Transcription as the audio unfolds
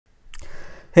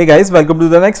Hey guys, welcome to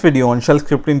the next video on shell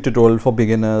scripting tutorial for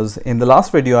beginners. In the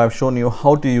last video, I've shown you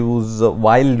how to use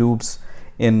while loops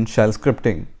in shell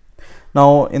scripting.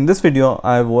 Now in this video,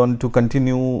 I want to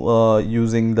continue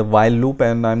using the while loop,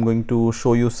 and I'm going to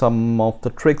show you some of the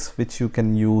tricks which you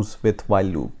can use with while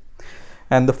loop.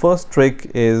 And the first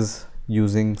trick is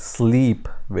using sleep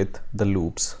with the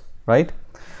loops, right?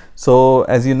 So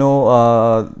as you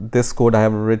know, this code I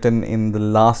have written in the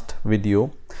last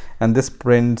video, and this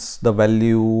prints the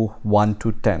value 1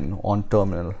 to 10 on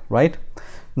terminal, right?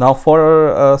 Now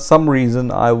for some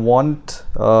reason I want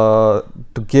to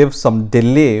give some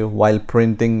delay while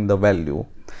printing the value,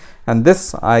 and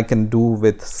this I can do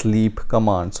with sleep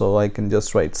command. So I can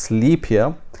just write sleep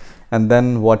here, and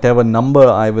then whatever number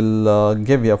I will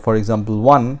give here, for example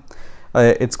 1,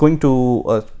 it's going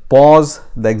to pause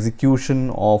the execution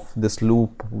of this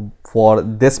loop for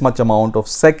this much amount of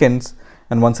seconds,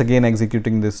 and once again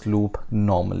executing this loop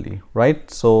normally, right?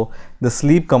 So the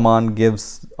sleep command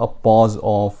gives a pause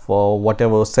of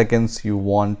whatever seconds you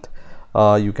want.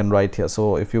 You can write here.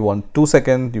 So if you want 2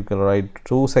 seconds, you can write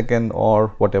 2 seconds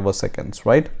or whatever seconds,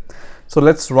 right? So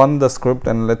let's run the script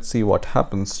and let's see what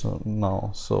happens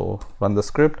now. So run the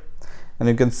script, and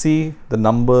you can see the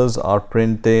numbers are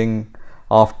printing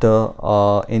after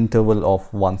an interval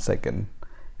of 1 second,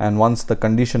 and once the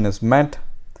condition is met,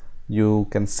 you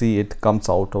can see it comes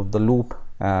out of the loop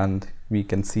and we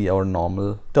can see our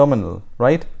normal terminal,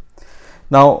 right?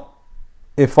 Now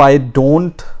if I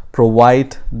don't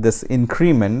provide this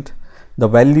increment, the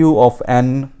value of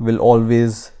n will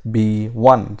always be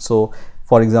 1. So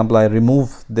for example, I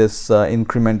remove this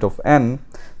increment of n,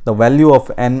 the value of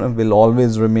n will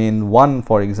always remain 1,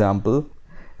 for example,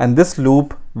 and this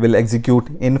loop will execute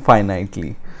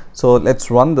infinitely. So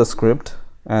let's run the script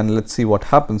and let's see what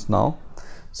happens now.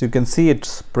 So you can see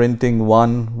it's printing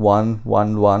 1 1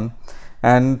 1 1,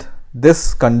 and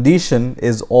this condition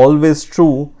is always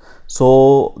true,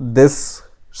 so this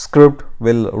script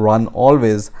will run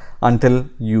always until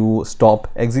you stop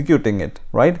executing it,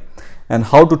 right? And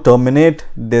how to terminate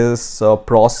this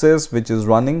process which is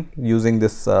running using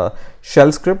this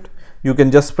shell script? You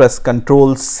can just press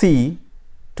Ctrl C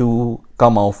to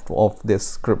come out of this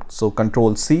script. So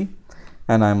Ctrl C,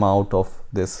 and I'm out of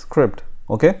this script.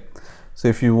 Okay, so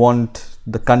if you want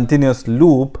the continuous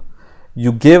loop,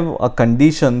 you give a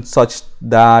condition such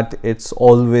that it's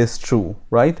always true,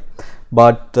 right?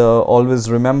 But always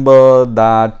remember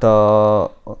that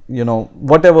you know,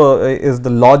 whatever is the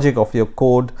logic of your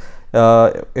code,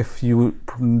 if you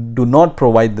do not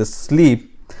provide this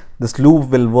sleep, this loop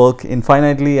will work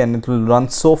infinitely and it will run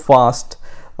so fast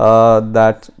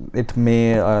that it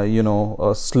may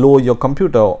slow your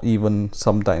computer even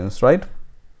sometimes, right?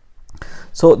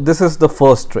 So this is the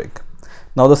first trick.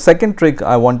 Now the second trick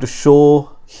I want to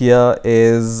show here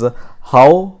is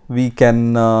how we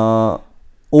can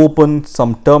open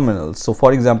some terminals. So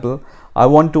for example, I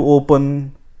want to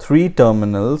open 3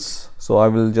 terminals, so I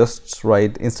will just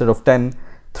write, instead of 10,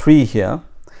 3 here,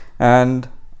 and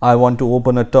I want to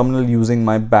open a terminal using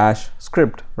my bash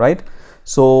script, right?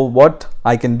 So what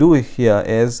I can do here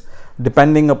is,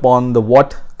 depending upon the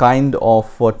what kind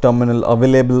of terminal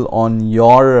available on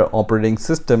your operating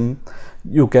system,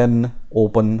 you can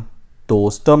open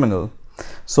those terminal.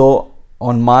 So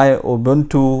on my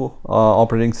Ubuntu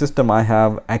operating system, I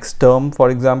have Xterm,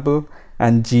 for example,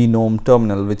 and Genome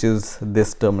terminal, which is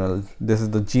this terminal. This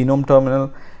is the Genome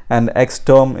terminal, and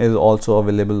Xterm is also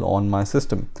available on my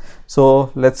system.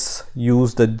 So let's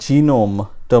use the Genome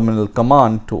terminal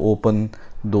command to open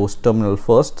those terminal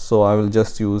first. So I will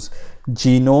just use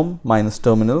genome minus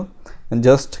terminal and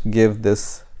just give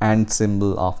this and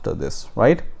symbol after this,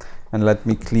 right? And let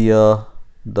me clear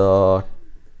the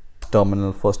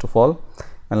terminal first of all,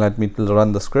 and let me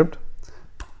run the script,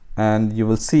 and you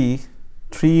will see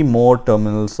 3 more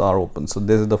terminals are open. So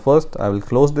this is the first, I will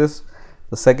close this,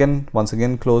 the second, once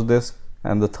again close this,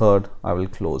 and the third, I will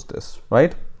close this,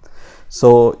 right?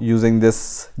 So using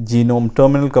this genome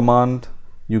terminal command,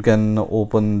 you can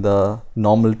open the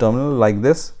normal terminal like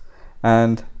this,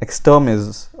 and Xterm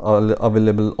is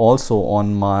available also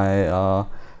on my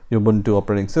Ubuntu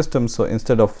operating system. So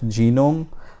instead of genome,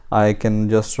 I can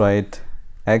just write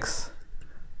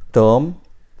Xterm,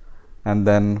 and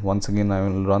then once again I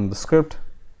will run the script,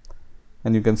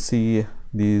 and you can see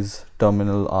these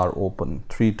terminal are open,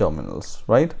 3 terminals,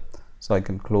 right? So I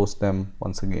can close them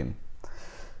once again.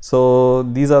 So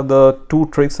these are the 2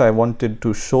 tricks I wanted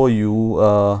to show you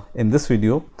in this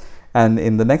video, and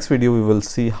in the next video we will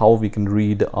see how we can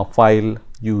read a file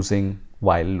using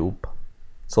while loop.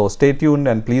 So stay tuned,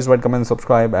 and please rate, comment,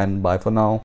 subscribe, and bye for now.